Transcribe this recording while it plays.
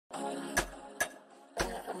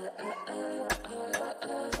Hi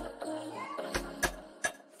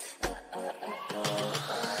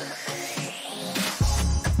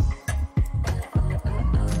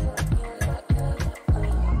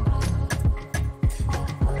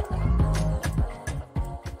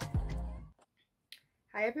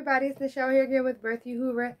everybody, it's Michelle here again with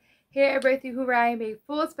birthuhura. Here at birthuhura, I am a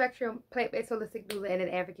full spectrum plant-based holistic doula and an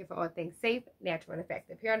advocate for all things safe, natural, and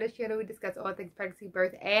effective. Here on this channel, we discuss all things pregnancy,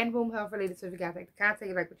 birth, and womb health related. So if you guys like the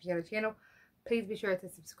content, you like what you see on the channel, please be sure to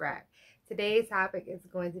subscribe. Today's topic is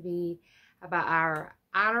going to be about our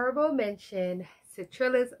honorable mention,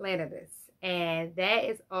 Citrullus lanitus, and that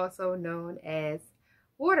is also known as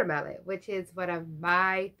watermelon, which is one of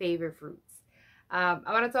my favorite fruits. I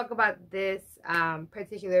want to talk about this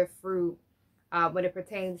particular fruit when it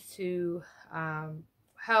pertains to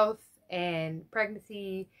health and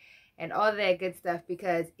pregnancy and all that good stuff,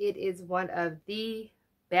 because it is one of the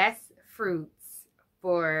best fruits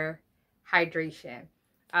for hydration.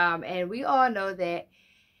 And we all know that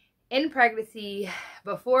in pregnancy,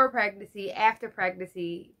 before pregnancy, after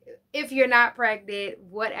pregnancy, if you're not pregnant,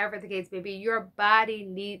 whatever the case may be, your body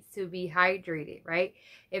needs to be hydrated, right?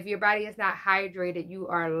 If your body is not hydrated, you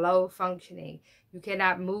are low functioning. You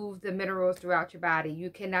cannot move the minerals throughout your body. You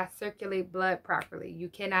cannot circulate blood properly. You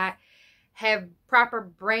cannot have proper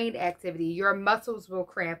brain activity. Your muscles will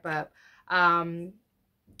cramp up.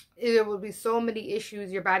 There will be so many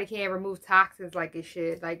issues. Your body can't remove toxins like it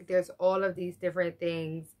should. Like, there's all of these different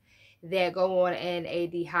things that go on in a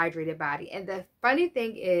dehydrated body. And the funny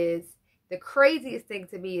thing is, the craziest thing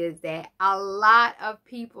to me is that a lot of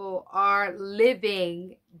people are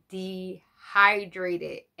living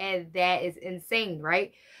dehydrated, and that is insane,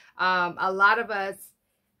 right? A lot of us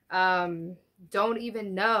don't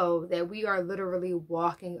even know that we are literally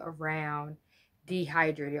walking around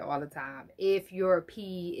dehydrated all the time. If your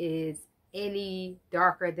pee is any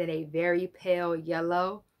darker than a very pale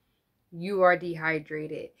yellow, you are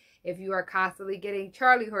dehydrated. If you are constantly getting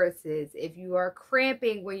Charlie horses, if you are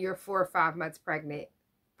cramping when you're 4 or 5 months pregnant,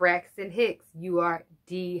 Braxton Hicks, you are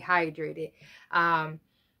dehydrated.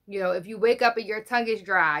 You know, if you wake up and your tongue is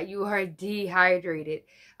dry, you are dehydrated.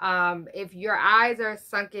 If your eyes are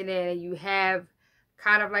sunken in and you have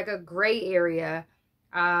kind of like a gray area,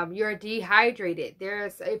 you're dehydrated.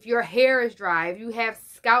 If your hair is dry, if you have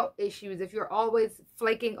scalp issues, if you're always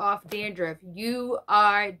flaking off dandruff, you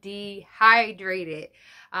are dehydrated.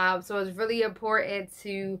 So it's really important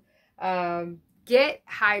to get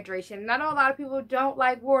hydration. And I know a lot of people don't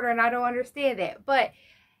like water, and I don't understand that. But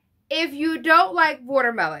if you don't like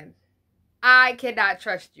watermelon, I cannot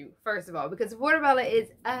trust you, first of all, because watermelon is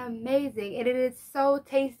amazing, and it is so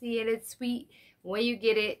tasty, and it's sweet when you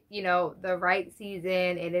get it, you know, the right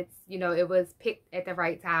season, and it's, you know, it was picked at the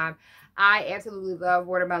right time. I absolutely love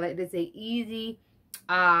watermelon. It is a easy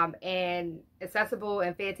and accessible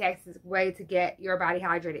and fantastic way to get your body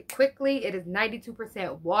hydrated quickly. It is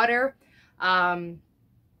 92% water,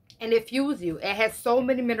 and it fuels you. It has so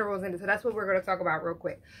many minerals in it, so that's what we're going to talk about real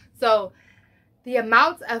quick. So the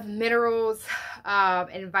amounts of minerals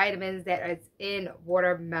and vitamins that is in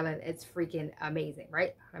watermelon, it's freaking amazing,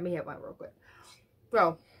 right? Let me have one real quick.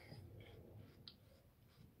 So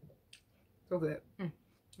good.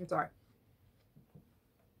 I'm sorry.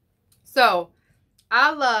 So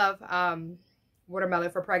I love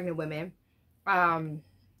watermelon for pregnant women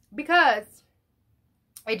because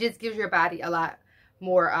it just gives your body a lot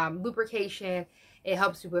more lubrication. It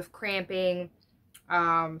helps you with cramping.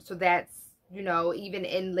 So that's, you know, even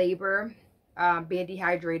in labor, being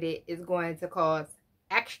dehydrated is going to cause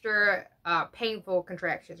extra painful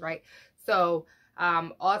contractions, right? So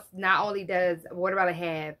also, not only does watermelon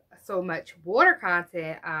have so much water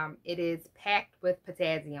content, it is packed with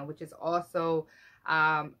potassium, which is also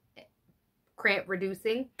cramp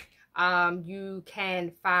reducing. You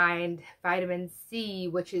can find vitamin C,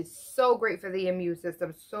 which is so great for the immune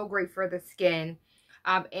system, so great for the skin,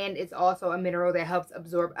 and it's also a mineral that helps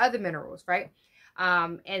absorb other minerals, right?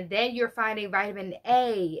 And then you're finding vitamin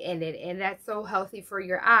A in it, and that's so healthy for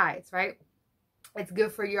your eyes, right? It's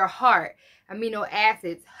good for your heart. Amino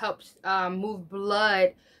acids helps move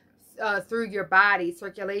blood through your body,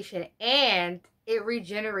 circulation, and it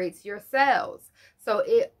regenerates your cells. So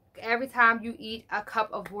every time you eat a cup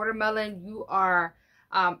of watermelon, you are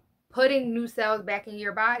putting new cells back in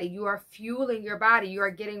your body. You are fueling your body. You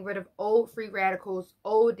are getting rid of old free radicals,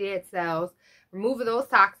 old dead cells, removing those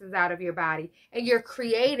toxins out of your body, and you're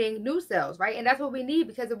creating new cells, right? And that's what we need,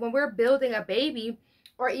 because when we're building a baby,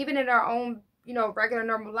 or even in our own, you know, regular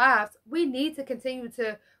normal lives, we need to continue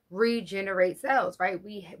to regenerate cells, right?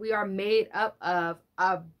 We are made up of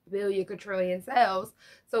a billion quadrillion cells,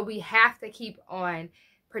 so we have to keep on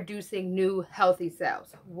producing new healthy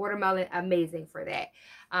cells. Watermelon, amazing for that.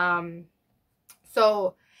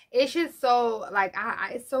 So it's just so like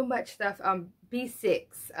it's so much stuff.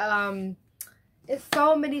 B6. It's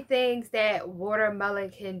so many things that watermelon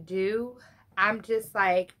can do. I'm just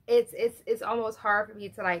like, it's almost hard for me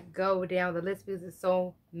to like go down the list because there's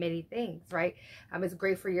so many things, right? It's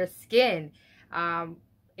great for your skin.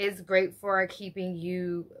 It's great for keeping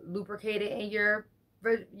you lubricated in your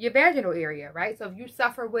vaginal area, right? So if you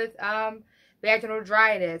suffer with vaginal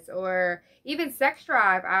dryness or even sex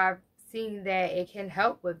drive, I've seen that it can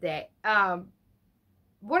help with that.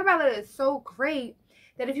 Watermelon is so great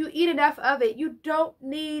that if you eat enough of it, you don't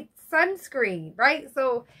need sunscreen, right?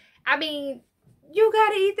 So, I mean, you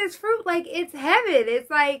gotta eat this fruit like it's heaven.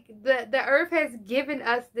 It's like the earth has given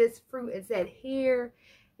us this fruit and said, here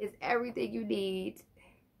is everything you need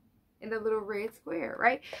in the little red square,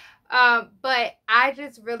 right? But I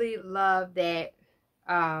just really love that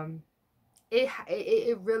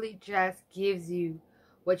it really just gives you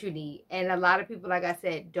what you need. And a lot of people, like I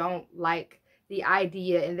said, don't like the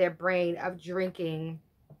idea in their brain of drinking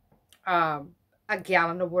a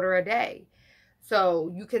gallon of water a day.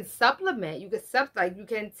 So you can supplement, you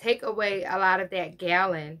can take away a lot of that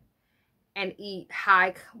gallon and eat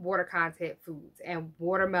high water content foods. And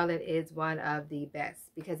watermelon is one of the best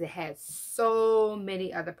because it has so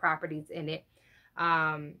many other properties in it.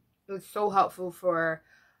 It's so helpful for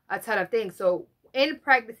a ton of things. So in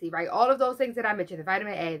pregnancy, right, all of those things that I mentioned, the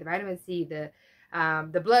vitamin A, the vitamin C, the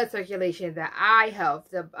blood circulation, the eye health,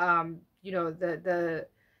 the you know,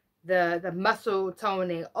 the muscle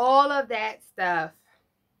toning, all of that stuff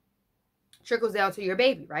trickles down to your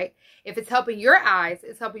baby, right? If it's helping your eyes,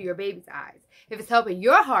 it's helping your baby's eyes. If it's helping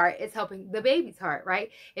your heart, it's helping the baby's heart, right?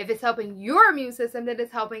 If it's helping your immune system, then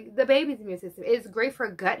it's helping the baby's immune system. It's great for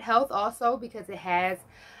gut health also because it has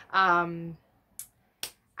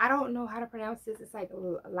I don't know how to pronounce this. It's like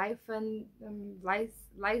life-saving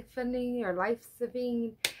or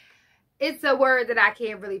life-saving. It's a word that I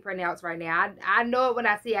can't really pronounce right now. I know it when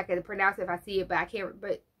I see it. I can pronounce it if I see it, but I can't.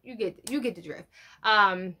 But you get the drift.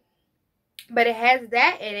 But it has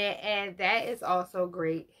that in it, and that is also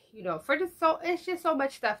great. You know, for just it's just so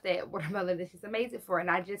much stuff that watermelon is just amazing for. And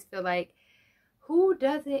I just feel like, who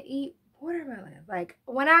doesn't eat watermelon? Like,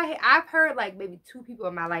 when I've heard like maybe 2 people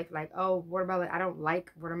in my life like, oh, watermelon, I don't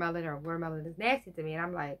like watermelon, or watermelon is nasty to me. And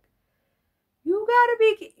I'm like, you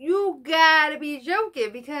gotta be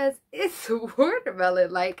joking, because it's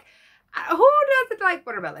watermelon. Like, who doesn't like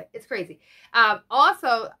watermelon? It's crazy.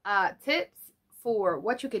 Also, tips for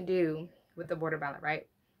what you can do with the watermelon, right?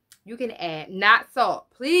 You can add not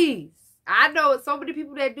salt, please. I know so many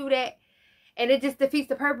people that do that, and it just defeats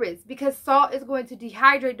the purpose, because salt is going to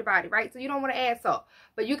dehydrate the body, right? So you don't want to add salt.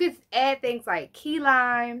 But you can add things like key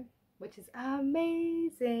lime, which is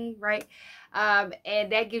amazing, right?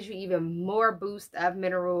 And that gives you even more boost of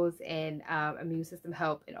minerals and immune system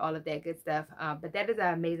help and all of that good stuff. But that is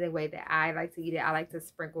an amazing way that I like to eat it. I like to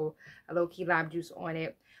sprinkle a little key lime juice on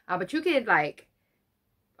it. But you can like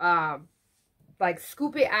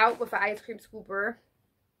scoop it out with an ice cream scooper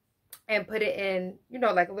and put it in, you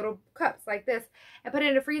know, like little cups like this, and put it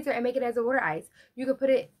in the freezer and make it as a water ice. You can put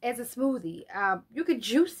it as a smoothie. You could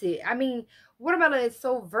juice it. I mean, watermelon is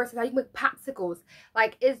so versatile. You can make popsicles.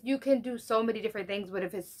 Like, you can do so many different things, but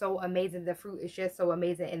if it's so amazing, the fruit is just so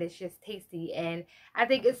amazing, and it's just tasty. And I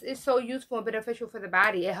think it's so useful and beneficial for the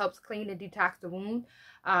body. It helps clean and detox the wound.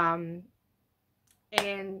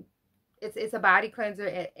 And it's a body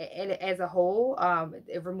cleanser as a whole.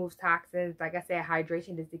 It removes toxins. Like I said,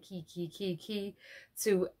 hydration is the key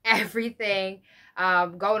to everything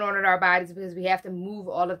going on in our bodies, because we have to move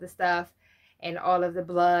all of the stuff and all of the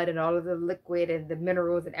blood and all of the liquid and the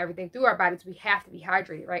minerals and everything through our bodies. We have to be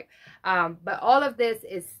hydrated, right? But all of this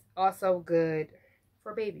is also good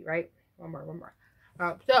for baby, right? One more.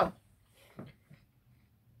 So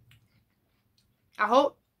I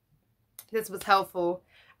hope this was helpful.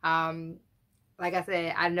 Like I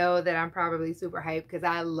said, I know that I'm probably super hyped because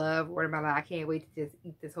I love watermelon. I can't wait to just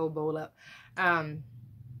eat this whole bowl up.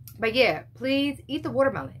 But yeah, please eat the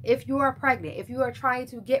watermelon. If you are pregnant, if you are trying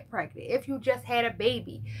to get pregnant, if you just had a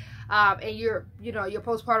baby, and you're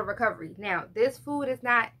postpartum recovery. Now, this food is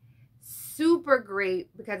not super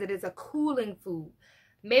great because it is a cooling food.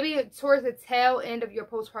 Maybe towards the tail end of your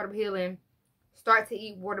postpartum healing, start to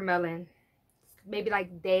eat watermelon, maybe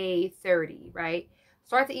like day 30, right?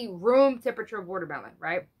 Start to eat room temperature watermelon,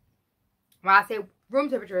 right? When I say room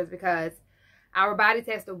temperature, is because our bodies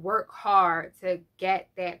has to work hard to get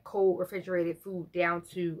that cold refrigerated food down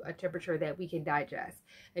to a temperature that we can digest.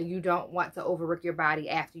 And you don't want to overwork your body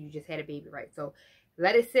after you just had a baby, right? So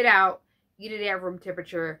let it sit out. eat it at room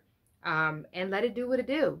temperature, and let it do what it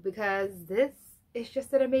do, because this is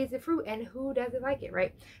just an amazing fruit, and who doesn't like it,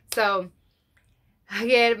 right? So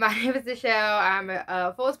again, my name is Michelle. I'm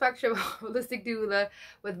a full spectrum holistic doula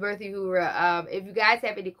with birthuhura. If you guys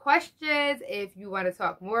have any questions, if you want to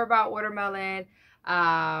talk more about watermelon,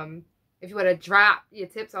 if you want to drop your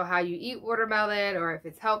tips on how you eat watermelon, or if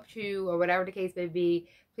it's helped you, or whatever the case may be,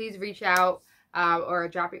 please reach out or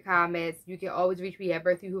drop your comments. You can always reach me at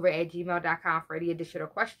birthuhura@gmail.com for any additional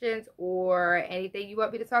questions or anything you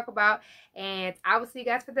want me to talk about. And I will see you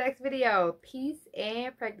guys for the next video. Peace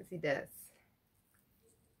and pregnancy dust.